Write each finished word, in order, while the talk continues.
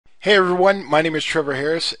Hey everyone, my name is Trevor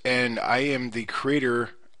Harris, and I am the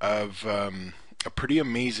creator of a pretty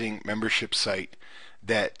amazing membership site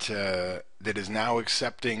that is now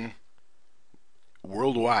accepting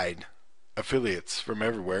worldwide affiliates from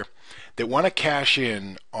everywhere that want to cash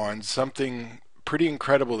in on something pretty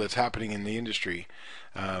incredible that's happening in the industry.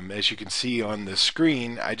 As you can see on the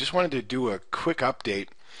screen, I just wanted to do a quick update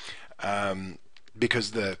um,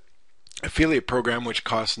 because the affiliate program, which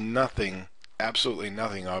costs nothing, absolutely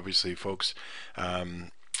nothing, obviously, folks.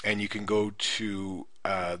 And you can go to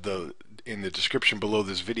the in the description below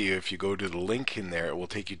this video. If you go to the link in there, it will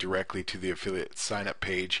take you directly to the affiliate sign up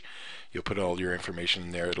page. You'll put all your information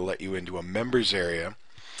in there. It'll let you into a members area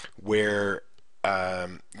where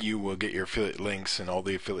you will get your affiliate links and all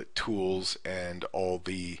the affiliate tools and all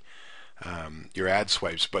the your ad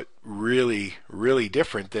swipes. But really, really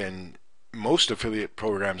different than most affiliate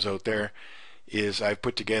programs out there is I've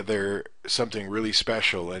put together something really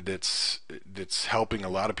special, and it's helping a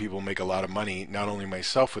lot of people make a lot of money. Not only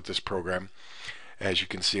myself with this program, as you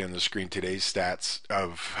can see on the screen, today's stats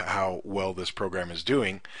of how well this program is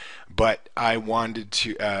doing, but I wanted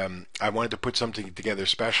to put something together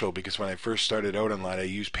special because when I first started out online, I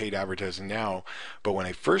use paid advertising now, but when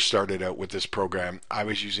I first started out with this program, I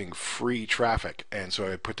was using free traffic, and so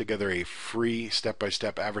I put together a free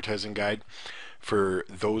step-by-step advertising guide for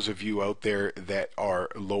those of you out there that are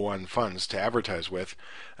low on funds to advertise with.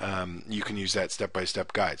 You can use that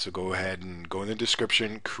step-by-step guide. So go ahead and go in the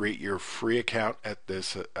description, create your free account at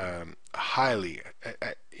this highly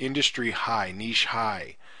industry high, niche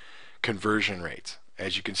high conversion rates.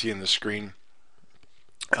 As you can see on the screen,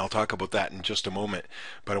 I'll talk about that in just a moment.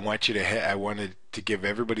 But I wanted to give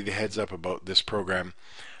everybody the heads up about this program.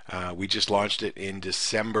 We just launched it in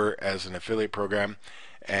December as an affiliate program,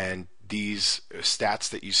 and these stats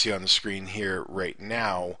that you see on the screen here right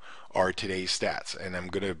now are today's stats. And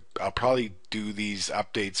I'll probably do these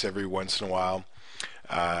updates every once in a while,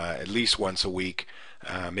 at least once a week,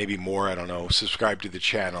 maybe more. I don't know. Subscribe to the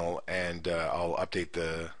channel, and I'll update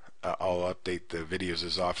the videos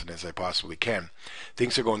as often as I possibly can.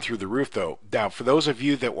 Things are going through the roof, though. Now, for those of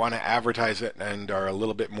you that want to advertise it and are a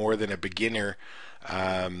little bit more than a beginner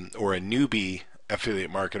or a newbie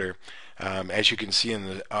affiliate marketer, as you can see in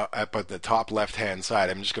the up at the top left-hand side,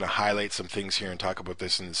 I'm just going to highlight some things here and talk about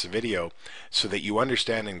this in this video so that you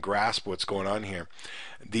understand and grasp what's going on here.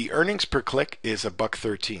 The earnings per click is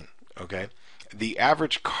 $1.13. Okay. The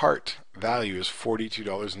average cart value is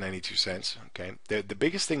 $42.92. Okay. The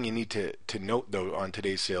biggest thing you need to note though on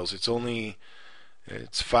today's sales, it's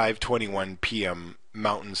 5:21 p.m.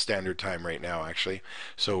 Mountain Standard Time right now, actually.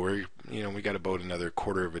 So we got about another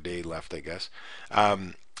quarter of a day left, I guess.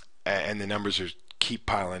 And the numbers keep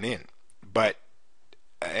piling in.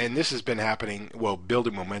 And this has been happening, well,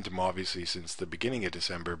 building momentum obviously since the beginning of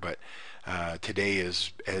December, but today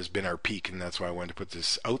has been our peak, and that's why I wanted to put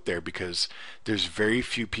this out there, because there's very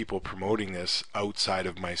few people promoting this outside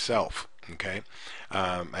of myself. Okay.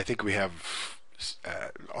 I think we have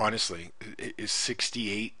honestly is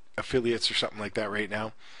 68 affiliates or something like that right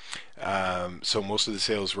now. So most of the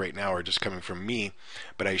sales right now are just coming from me,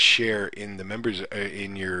 but I share in the members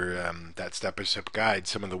in your that step-by-step guide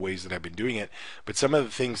some of the ways that I've been doing it. But some of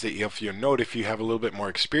the things that you'll note if you have a little bit more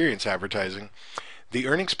experience advertising, the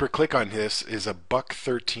earnings per click on this is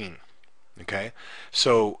 $1.13. Okay,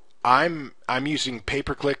 so I'm using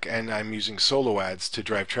pay-per-click and I'm using solo ads to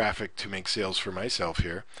drive traffic to make sales for myself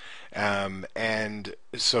here. And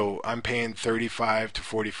so I'm paying 35 to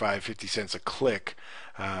 45, 50 cents a click.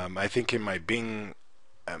 I think in my Bing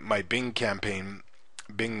campaign,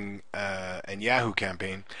 Bing and Yahoo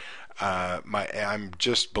campaign, I'm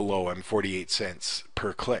just below. I'm 48 cents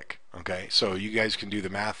per click. Okay, so you guys can do the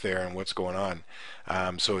math there on what's going on.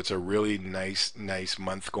 So it's a really nice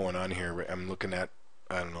month going on here. I'm looking at,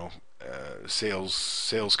 I don't know,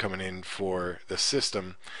 sales coming in for the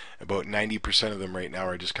system. About 90% of them right now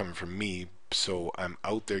are just coming from me. So I'm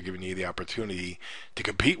out there giving you the opportunity to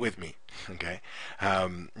compete with me. Okay,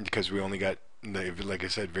 because we only got, like I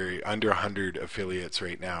said, very under 100 affiliates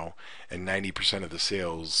right now, and 90% of the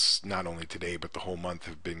sales, not only today but the whole month,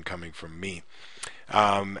 have been coming from me.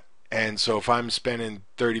 And so if I'm spending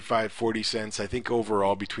 35, 40 cents, I think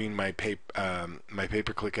overall between my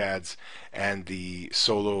pay-per-click ads and the paid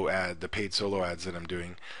solo ads that I'm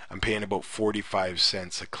doing, I'm paying about 45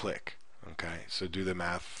 cents a click. Okay, so do the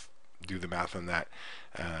math on that.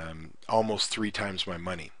 Almost 3 times my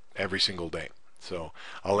money every single day. So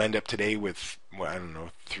I'll end up today with, well, I don't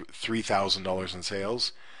know, $3,000 in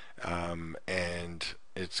sales, and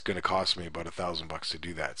it's going to cost me about $1,000 to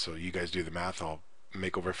do that. So you guys do the math. I'll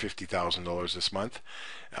make over $50,000 this month.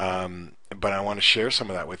 But I want to share some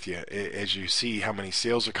of that with you. As you see how many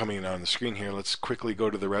sales are coming in on the screen here, let's quickly go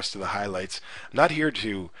to the rest of the highlights. I'm not here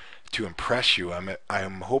to impress you.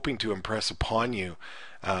 I'm hoping to impress upon you,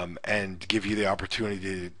 and give you the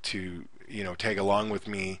opportunity to tag along with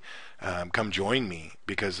me, come join me,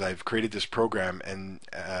 because I've created this program, and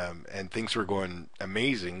things were going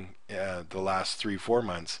amazing the last 3-4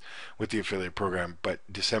 months with the affiliate program. But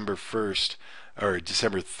December 1st, or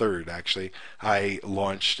December 3rd actually, I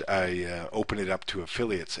opened it up to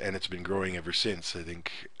affiliates, and it's been growing ever since. I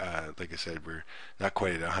think, like I said, we're not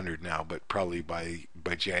quite at 100 now, but probably by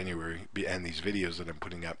January, and these videos that I'm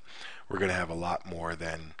putting up, we're going to have a lot more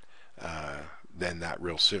than that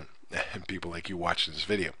real soon. And people like you watching this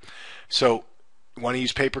video. So, want to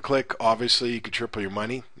use pay-per-click? Obviously, you can triple your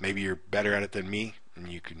money. Maybe you're better at it than me, and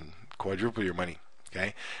you can quadruple your money.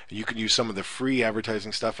 Okay, you can use some of the free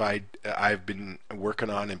advertising stuff I've been working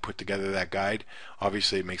on and put together that guide.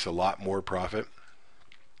 Obviously, it makes a lot more profit.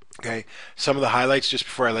 Okay, some of the highlights just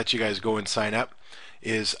before I let you guys go and sign up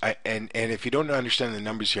is and if you don't understand the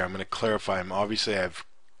numbers here, I'm going to clarify them. Obviously, I've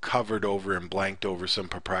covered over and blanked over some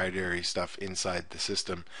proprietary stuff inside the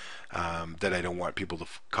system that I don't want people to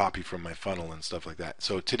copy from my funnel and stuff like that.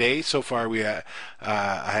 So today, so far, I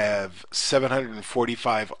have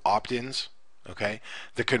 745 opt-ins. Okay,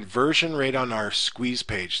 the conversion rate on our squeeze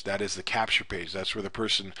page, that is the capture page, that's where the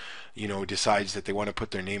person decides that they want to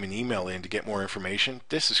put their name and email in to get more information.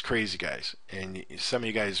 This is crazy, guys, and some of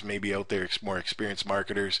you guys may be out there, more experienced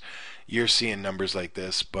marketers, you're seeing numbers like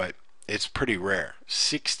this, but it's pretty rare.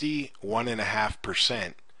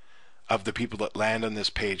 61.5% of the people that land on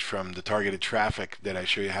this page from the targeted traffic that I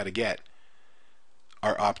show you how to get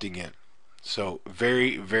are opting in. So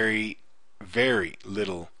very, very, very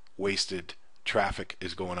little wasted traffic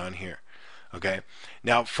is going on here. Okay,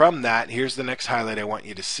 now from that, here's the next highlight I want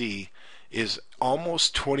you to see, is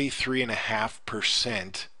almost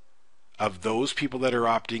 23.5% of those people that are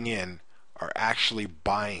opting in are actually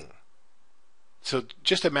buying. So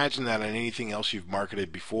just imagine that on anything else you've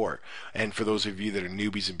marketed before. And for those of you that are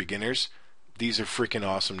newbies and beginners, these are freaking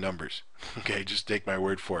awesome numbers. Okay, just take my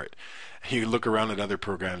word for it. You look around at other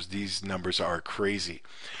programs, these numbers are crazy.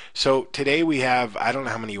 So today we have, I don't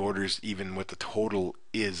know how many orders, even what the total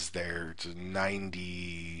is there. It's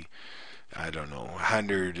 90, I don't know,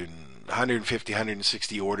 150,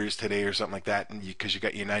 160 orders today or something like that, and because you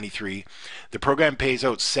got your 93. The program pays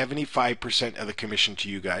out 75% of the commission to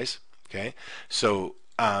you guys. Okay, so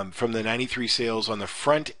from the 93 sales on the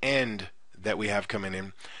front end that we have coming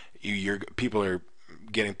in, your people are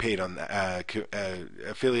getting paid on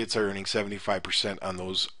affiliates are earning 75% on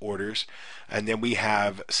those orders, and then we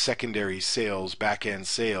have secondary sales, back end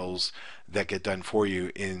sales that get done for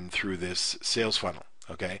you in through this sales funnel.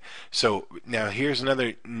 Okay, so now here's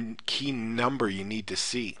another key number you need to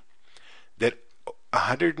see, that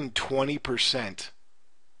 120%.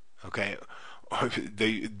 Okay,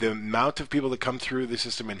 the amount of people that come through the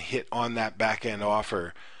system and hit on that back end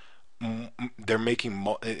offer, they're making,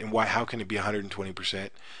 and why? How can it be 120%?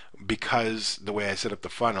 Because the way I set up the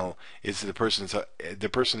funnel is the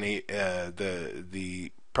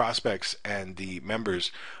prospects and the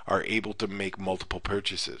members are able to make multiple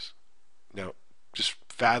purchases. Now, just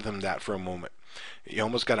fathom that for a moment. You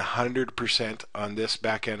almost got 100% on this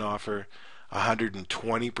back end offer,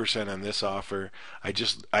 120% on this offer. I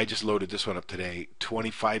just loaded this one up today,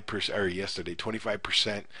 25%, or yesterday,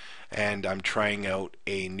 25%, and I'm trying out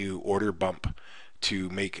a new order bump to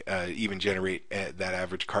make even generate that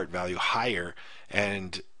average cart value higher.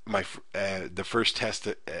 And the first test,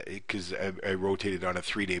 because I rotated on a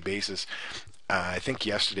 3-day basis, I think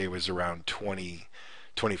yesterday was around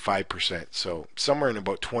 25%. So somewhere in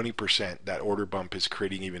about 20%, that order bump is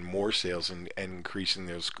creating even more sales and increasing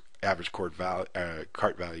those average cart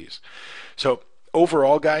values. So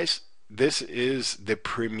overall, guys, this is the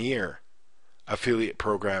premier affiliate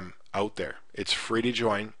program out there. It's free to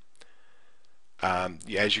join.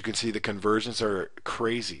 As you can see, the conversions are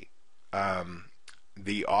crazy.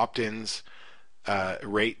 The opt-ins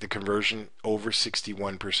rate, the conversion, over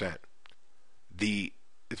 61%.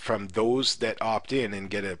 From those that opt in and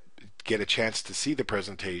get a chance to see the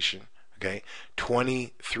presentation, okay,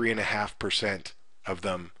 23.5% of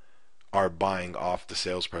them are buying off the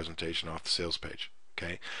sales presentation, off the sales page.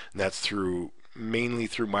 Okay, and that's mainly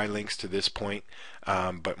through my links to this point,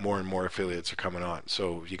 but more and more affiliates are coming on.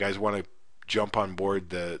 So if you guys want to jump on board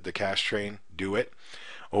the cash train, do it.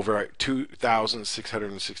 Over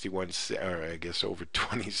 2,661, or I guess over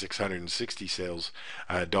 2,660 sales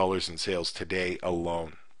dollars in sales today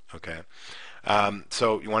alone. Okay,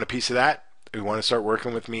 so you want a piece of that? start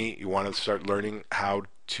working with me, you want to start learning how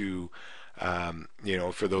to,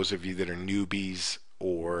 for those of you that are newbies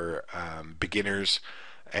or beginners,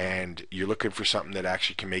 and you're looking for something that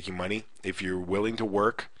actually can make you money, if you're willing to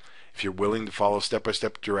work, if you're willing to follow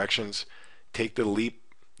step-by-step directions, take the leap.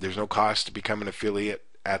 There's no cost to become an affiliate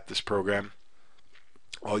at this program.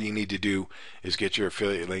 All you need to do is get your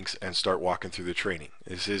affiliate links and start walking through the training.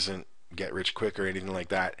 This isn't get rich quick or anything like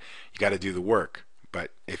that. You got to do the work.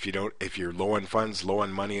 But if you're low on funds, low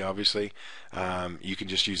on money, obviously, you can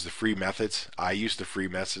just use the free methods. I use the free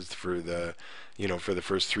methods for the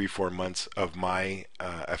first 3-4 months of my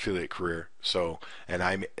affiliate career. So,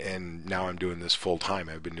 and now I'm doing this full time.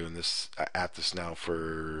 I've been doing this at this now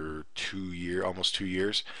for almost 2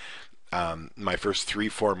 years. My first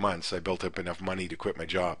 3-4 months, I built up enough money to quit my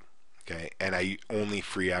job. Okay, and I only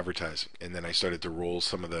free advertising, and then I started to roll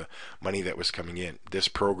some of the money that was coming in. This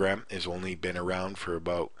program has only been around for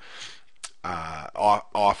about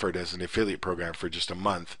offered as an affiliate program for just a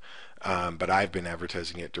month, but I've been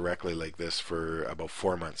advertising it directly like this for about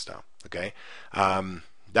 4 months now. Okay,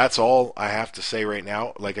 that's all I have to say right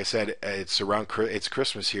now. Like I said, it's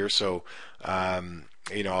Christmas here, so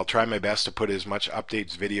I'll try my best to put as much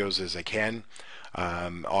updates videos as I can.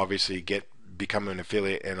 Obviously become an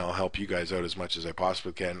affiliate, and I'll help you guys out as much as I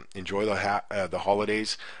possibly can. Enjoy the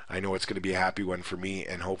holidays. I know it's going to be a happy one for me,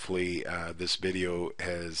 and hopefully this video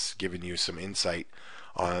has given you some insight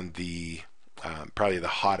on the probably the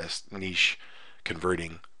hottest niche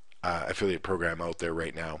converting affiliate program out there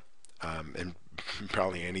right now, and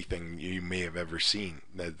probably anything you may have ever seen.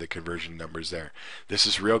 The conversion numbers there. This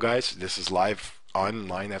is real, guys. This is live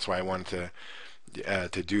online. That's why I wanted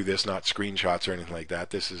to do this, not screenshots or anything like that.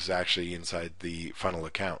 This is actually inside the funnel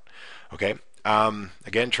account. Okay.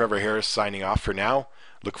 Again, Trevor Harris signing off for now.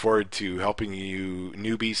 Look forward to helping you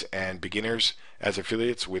newbies and beginners as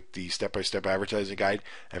affiliates with the step-by-step advertising guide.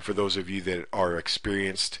 And for those of you that are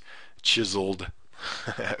experienced, chiseled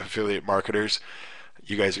affiliate marketers,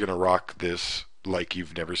 you guys are going to rock this like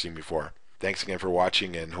you've never seen before. Thanks again for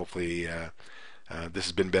watching, and hopefully this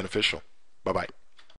has been beneficial. Bye-bye.